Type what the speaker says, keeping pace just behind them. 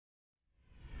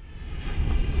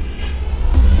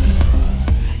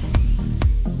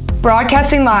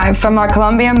Broadcasting live from our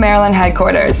Columbia, Maryland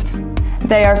headquarters.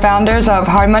 They are founders of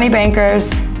Hard Money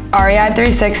Bankers, REI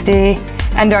 360,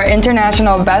 and are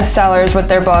international bestsellers with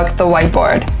their book, The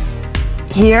Whiteboard.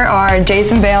 Here are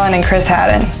Jason Balin and Chris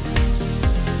Haddon.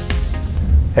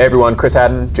 Hey everyone, Chris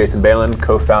Haddon, Jason Balin,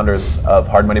 co-founders of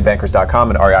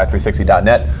HardMoneyBankers.com and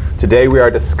REI360.net. Today we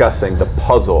are discussing the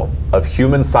puzzle of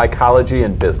human psychology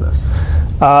and business.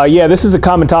 Yeah, this is a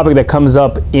common topic that comes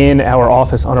up in our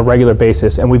office on a regular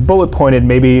basis, and we've bullet pointed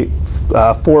maybe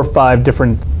 4 or 5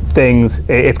 different things.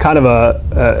 It's kind of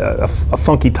a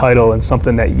funky title and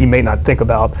something that you may not think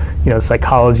about,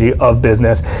 psychology of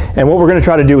business. And what we're going to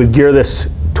try to do is gear this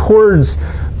towards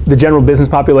the general business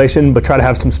population, but try to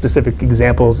have some specific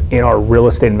examples in our real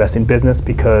estate investing business,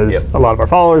 because a lot of our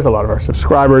followers, a lot of our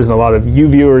subscribers, and a lot of you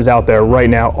viewers out there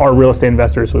right now are real estate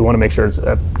investors. So we want to make sure it's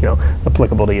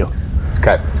applicable to you.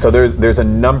 Okay, so there's a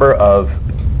number of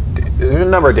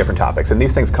different topics, and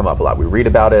these things come up a lot. We read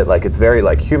about it, like it's very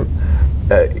like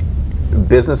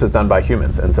business is done by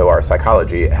humans, and so our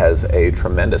psychology has a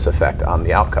tremendous effect on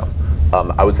the outcome.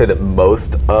 I would say that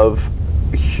most of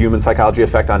human psychology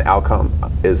effect on outcome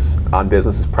on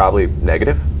business is probably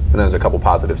negative, and then there's a couple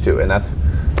positives too, and that's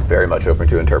very much open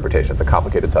to interpretation. It's a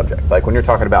complicated subject. Like when you're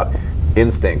talking about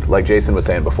instinct, like Jason was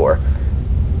saying before,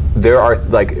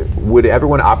 would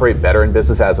everyone operate better in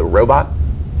business as a robot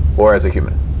or as a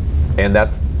human? And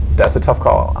that's a tough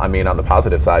call. I mean, on the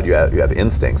positive side, you have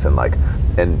instincts and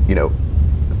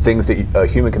things that a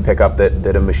human can pick up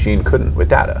that a machine couldn't with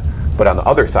data. But on the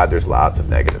other side, there's lots of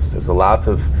negatives. There's lots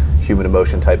of human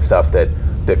emotion type stuff that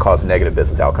cause negative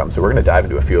business outcomes. So we're going to dive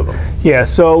into a few of them. Yeah,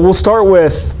 so we'll start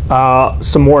with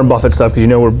some Warren Buffett stuff, because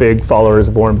we're big followers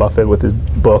of Warren Buffett with his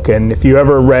book. And if you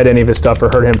ever read any of his stuff or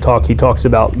heard him talk, he talks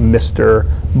about Mr.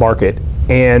 Market.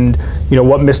 And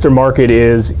what Mr. Market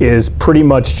is pretty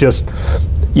much just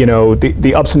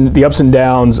the ups and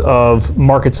downs of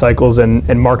market cycles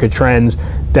and market trends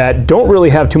that don't really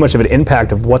have too much of an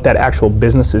impact of what that actual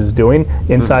business is doing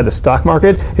inside the stock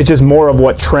market. It's just more of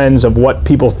what trends of what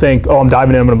people think, oh, I'm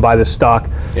diving in, I'm going to buy this stock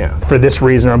for this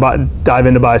reason, or I'm about to dive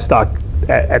in to buy a stock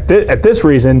at this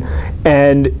reason.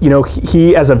 And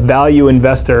he, as a value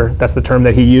investor, that's the term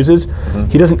that he uses,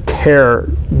 he doesn't care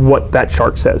what that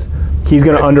chart says. He's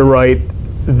going to underwrite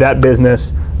that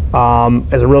business.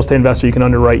 As a real estate investor, you can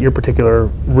underwrite your particular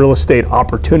real estate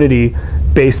opportunity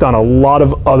based on a lot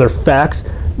of other facts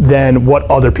than what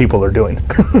other people are doing.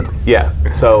 Yeah,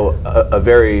 so a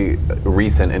very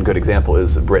recent and good example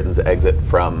is Britain's exit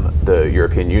from the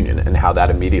European Union and how that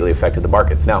immediately affected the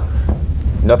markets. Now,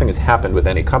 nothing has happened with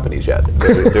any companies yet.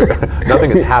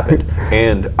 Nothing has happened.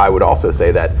 And I would also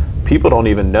say that people don't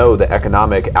even know the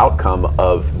economic outcome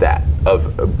of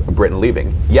Britain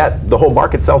leaving. Yet the whole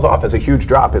market sells off as a huge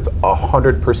drop. It's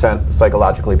 100%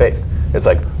 psychologically based. It's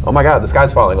like, oh my God, the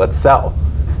sky's falling, let's sell.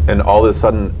 And all of a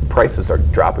sudden prices are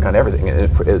dropping on everything. And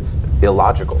it's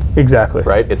illogical. Exactly.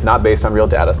 Right? It's not based on real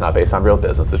data, it's not based on real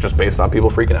business, it's just based on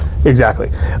people freaking out. Exactly.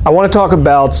 I want to talk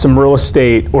about some real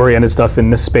estate oriented stuff in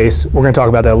this space. We're going to talk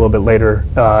about that a little bit later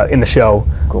in the show.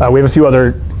 Cool. We have a few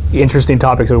other interesting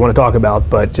topics that we want to talk about,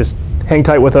 but just hang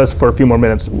tight with us for a few more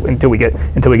minutes until we get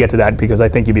to that, because I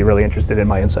think you'd be really interested in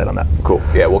my insight on that. Cool.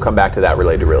 Yeah, we'll come back to that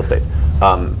related to real estate.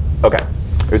 Okay,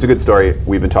 here's a good story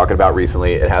we've been talking about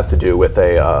recently. It has to do with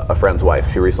a friend's wife.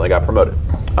 She recently got promoted.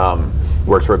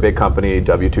 Works for a big company,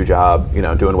 W-2 job,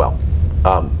 doing well.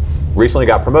 Recently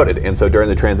got promoted, and so during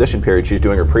the transition period, she's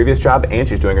doing her previous job and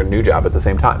she's doing her new job at the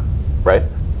same time, right?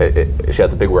 She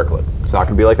has a big workload. It's not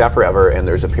going to be like that forever, and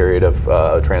there's a period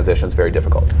of transition that's very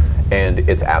difficult. And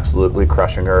it's absolutely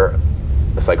crushing her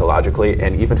psychologically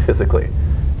and even physically.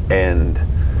 And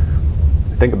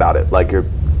think about it, like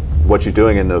what she's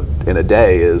doing in a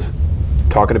day is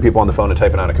talking to people on the phone and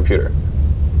typing on a computer,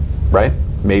 right?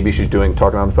 Maybe she's talking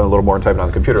on the phone a little more and typing on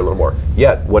the computer a little more.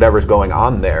 Yet whatever's going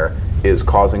on there is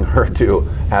causing her to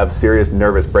have serious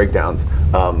nervous breakdowns,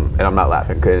 and I'm not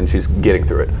laughing, and she's getting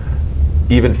through it.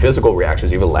 Even physical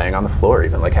reactions, even laying on the floor,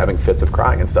 even like having fits of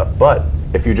crying and stuff. But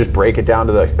if you just break it down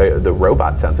to the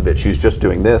robot sense of it, she's just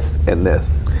doing this and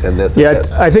this and this and this.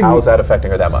 I think, how is that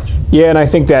affecting her that much? Yeah, and I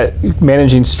think that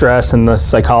managing stress and the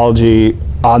psychology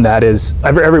on that is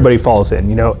everybody falls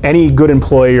in. Any good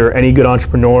employee or any good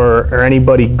entrepreneur or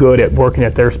anybody good at working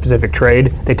at their specific trade,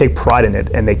 they take pride in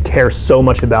it and they care so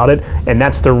much about it, and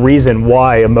that's the reason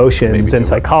why emotions and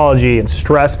psychology and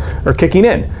stress are kicking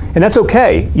in, and that's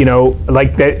okay.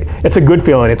 Like that, it's a good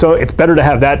feeling. It's better to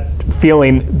have that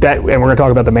feeling, and we're going to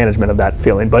talk about the management of that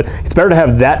feeling, but it's better to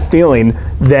have that feeling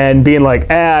than being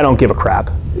like, I don't give a crap.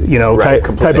 Right,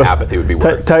 complete apathy would be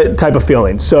worse. Type of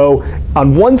feeling. So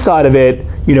on one side of it,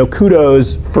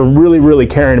 kudos for really, really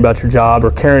caring about your job,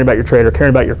 or caring about your trade, or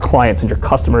caring about your clients and your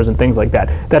customers and things like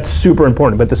that. That's super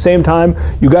important. But at the same time,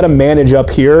 you got to manage up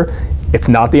here. It's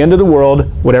not the end of the world,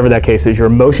 whatever that case is. Your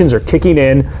emotions are kicking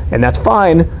in, and that's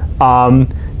fine.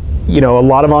 A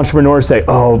lot of entrepreneurs say,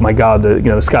 "Oh my God,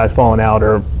 the sky's falling out,"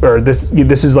 or this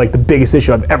is like the biggest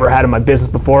issue I've ever had in my business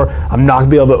before. I'm not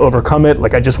gonna be able to overcome it.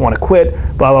 Like, I just want to quit.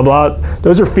 Blah blah blah.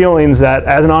 Those are feelings that,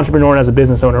 as an entrepreneur and as a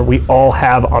business owner, we all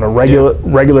have on a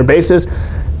regular basis.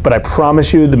 But I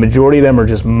promise you, the majority of them are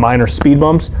just minor speed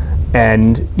bumps,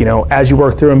 and as you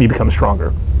work through them, you become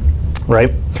stronger.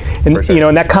 Right? And sure.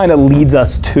 And that kind of leads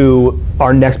us to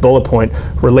our next bullet point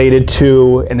related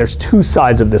to, and there's two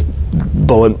sides of this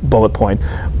bullet point,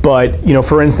 but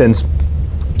for instance,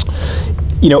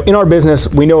 in our business,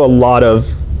 we know a lot of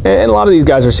these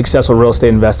guys are successful real estate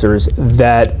investors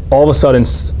that all of a sudden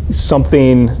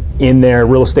something in their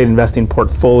real estate investing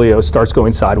portfolio starts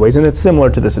going sideways, and it's similar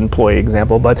to this employee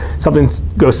example, but something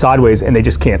goes sideways and they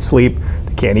just can't sleep,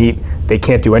 they can't eat, they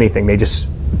can't do anything, they just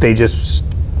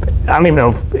I don't even know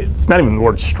if it's not even the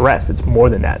word stress, it's more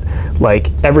than that. Like,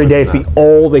 every day it's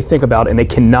all they think about, and they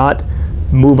cannot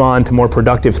move on to more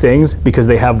productive things because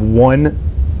they have one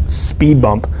speed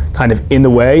bump kind of in the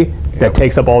way that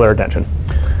takes up all their attention.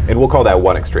 And we'll call that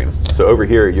one extreme. So over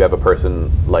here you have a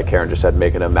person, like Karen just said,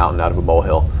 making a mountain out of a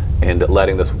molehill and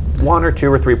letting this 1 or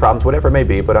 2 or 3 problems, whatever it may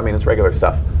be, but I mean it's regular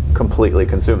stuff, completely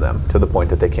consume them to the point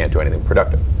that they can't do anything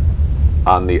productive.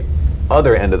 On the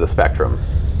other end of the spectrum,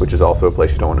 which is also a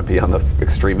place you don't want to be, on the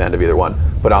extreme end of either one,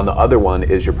 but on the other one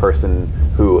is your person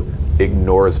who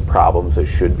ignores problems that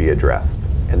should be addressed.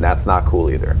 And that's not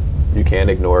cool either. You can't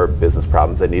ignore business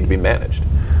problems that need to be managed.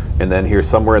 And then here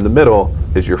somewhere in the middle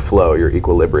is your flow, your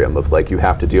equilibrium of, like, you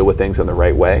have to deal with things in the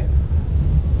right way,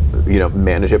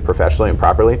 manage it professionally and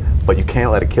properly, but you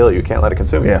can't let it kill you, you can't let it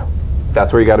consume you. Yeah.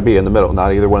 That's where you got to be, in the middle,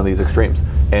 not either one of these extremes.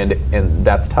 And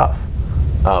that's tough.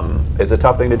 It's a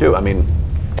tough thing to do. I mean,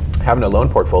 having a loan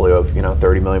portfolio of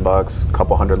 $30 million, a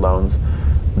couple hundred loans,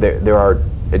 there are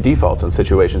defaults and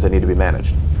situations that need to be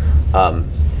managed.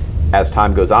 As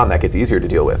time goes on, that gets easier to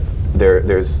deal with.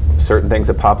 There's certain things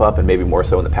that pop up, and maybe more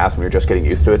so in the past when you're just getting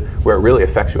used to it, where it really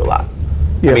affects you a lot.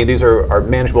 Yeah. I mean, these are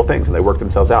manageable things, and they work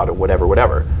themselves out, and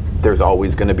whatever. There's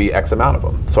always going to be X amount of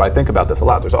them. So I think about this a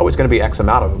lot. There's always going to be X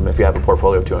amount of them if you have a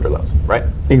portfolio of 200 loans, right?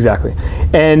 Exactly.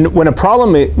 And when a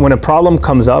problem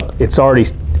comes up, it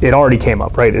already came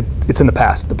up, right? It's in the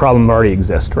past. The problem already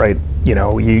exists, right?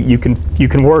 You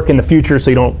can work in the future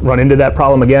so you don't run into that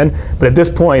problem again. But at this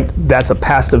point, that's a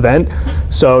past event.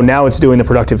 So now it's doing the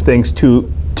productive things to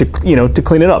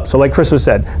clean it up. So like Chris was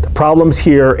said, the problem's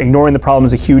here. Ignoring the problem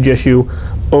is a huge issue.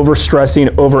 Overstressing,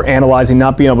 overanalyzing,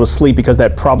 not being able to sleep because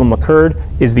that problem occurred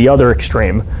is the other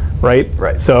extreme, right?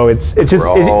 Right. So it's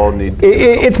managing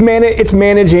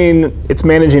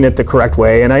it the correct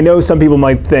way. And I know some people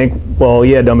might think, well,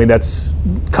 yeah, dummy, that's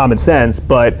common sense,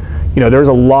 but there's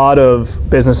a lot of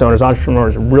business owners,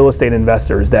 entrepreneurs, real estate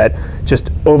investors that just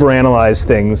overanalyze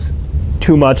things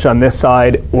too much on this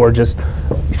side, or just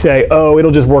say, oh,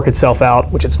 it'll just work itself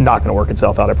out, which it's not going to work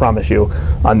itself out, I promise you,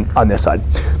 on this side.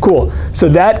 Cool. So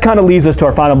that kind of leads us to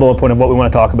our final bullet point of what we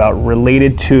want to talk about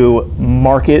related to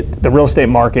the real estate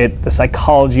market, the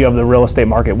psychology of the real estate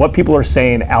market, what people are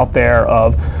saying out there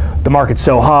of the market's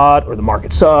so hot, or the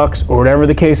market sucks, or whatever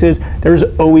the case is. There's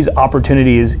always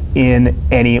opportunities in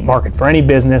any market. For any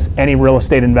business, any real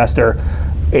estate investor,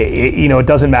 it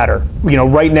doesn't matter.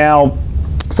 Right now,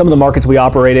 some of the markets we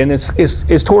operate in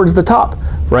is towards the top,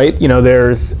 right?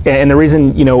 And the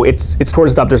reason it's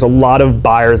towards the top, there's a lot of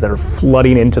buyers that are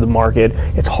flooding into the market.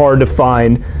 It's hard to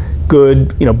find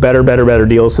good, better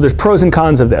deals. So there's pros and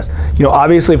cons of this.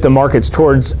 Obviously, if the market's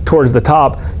towards the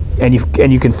top, and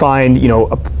you can find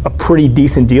a pretty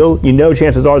decent deal,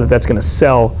 chances are that that's going to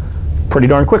sell pretty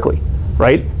darn quickly.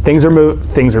 Right? Things are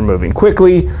moving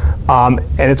quickly, and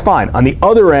it's fine. On the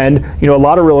other end, a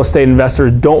lot of real estate investors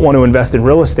don't want to invest in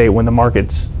real estate when the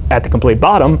market's at the complete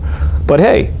bottom. But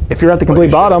hey, if you're at the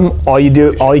complete bottom, all you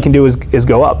can do is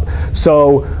go up.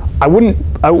 So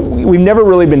we've never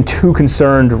really been too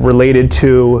concerned related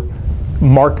to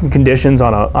market conditions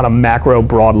on a macro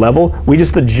broad level. We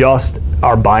just adjust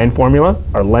our buying formula,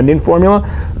 our lending formula,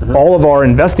 all of our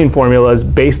investing formulas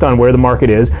based on where the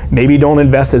market is. Maybe don't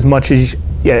invest as much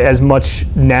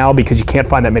now because you can't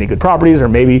find that many good properties, or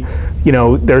maybe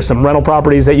there's some rental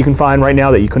properties that you can find right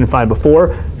now that you couldn't find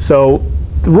before. So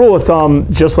the rule of thumb,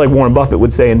 just like Warren Buffett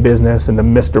would say in business and the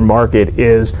Mr. Market,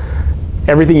 is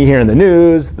everything you hear in the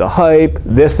news, the hype,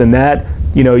 this and that,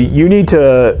 you know, you need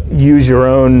to use your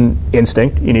own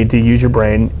instinct, you need to use your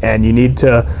brain, and you need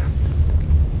to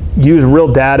use real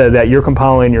data that you're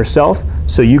compiling yourself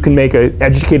so you can make an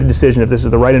educated decision if this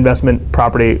is the right investment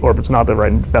property or if it's not the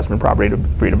right investment property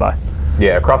for you to buy.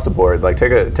 Yeah, across the board, like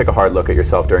take a hard look at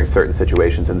yourself during certain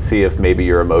situations and see if maybe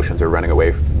your emotions are running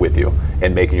away with you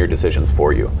and making your decisions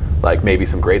for you. Like maybe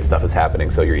some great stuff is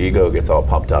happening, so your ego gets all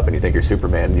pumped up and you think you're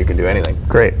Superman and you can do anything.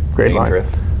 Great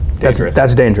Dangerous. line.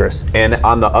 That's dangerous. And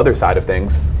on the other side of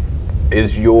things,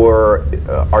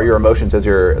 are your emotions as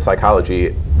your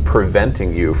psychology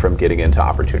preventing you from getting into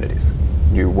opportunities?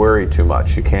 You worry too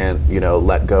much. You can't,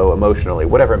 let go emotionally,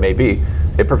 whatever it may be.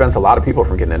 It prevents a lot of people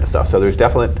from getting into stuff. So there's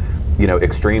definite,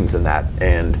 extremes in that.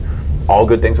 And all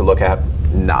good things to look at.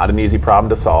 Not an easy problem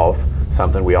to solve.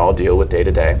 Something we all deal with day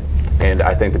to day. And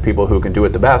I think the people who can do it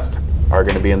the best are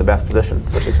going to be in the best position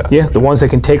for success. Yeah, the ones that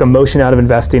can take emotion out of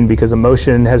investing, because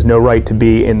emotion has no right to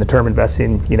be in the term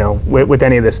investing, with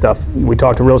any of this stuff. We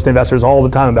talk to real estate investors all the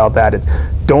time about that. It's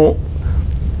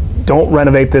don't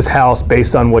renovate this house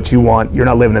based on what you want. You're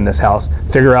not living in this house.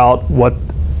 Figure out what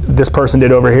this person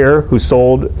did over here who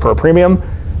sold for a premium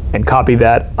and copy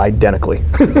that identically.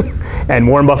 And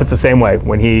Warren Buffett's the same way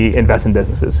when he invests in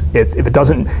businesses. If it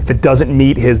doesn't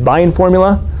meet his buying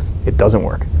formula, it doesn't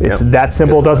work. It's that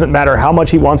simple. It doesn't matter how much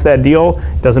he wants that deal.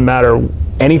 It doesn't matter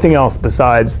anything else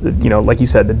besides, like you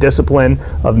said, the discipline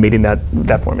of meeting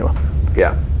that formula.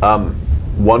 Yeah.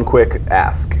 One quick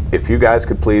ask. If you guys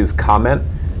could please comment,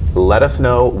 let us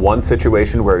know one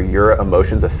situation where your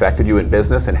emotions affected you in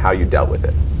business and how you dealt with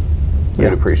it.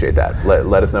 We'd appreciate that.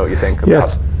 Let us know what you think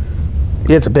about.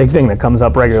 It's a big thing that comes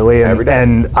up regularly, every day.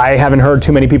 And I haven't heard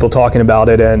too many people talking about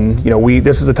it. And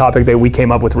this is a topic that we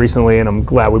came up with recently, and I'm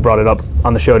glad we brought it up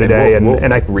on the show today. And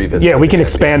we'll revisit. Yeah, we can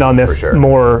expand on this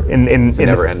more in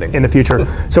the future.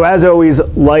 So as always,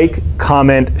 like,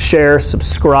 comment, share,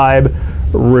 subscribe,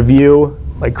 review.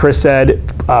 Like Chris said,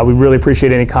 we really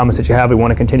appreciate any comments that you have. We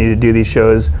want to continue to do these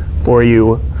shows for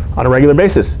you on a regular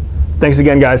basis. Thanks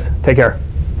again, guys. Take care.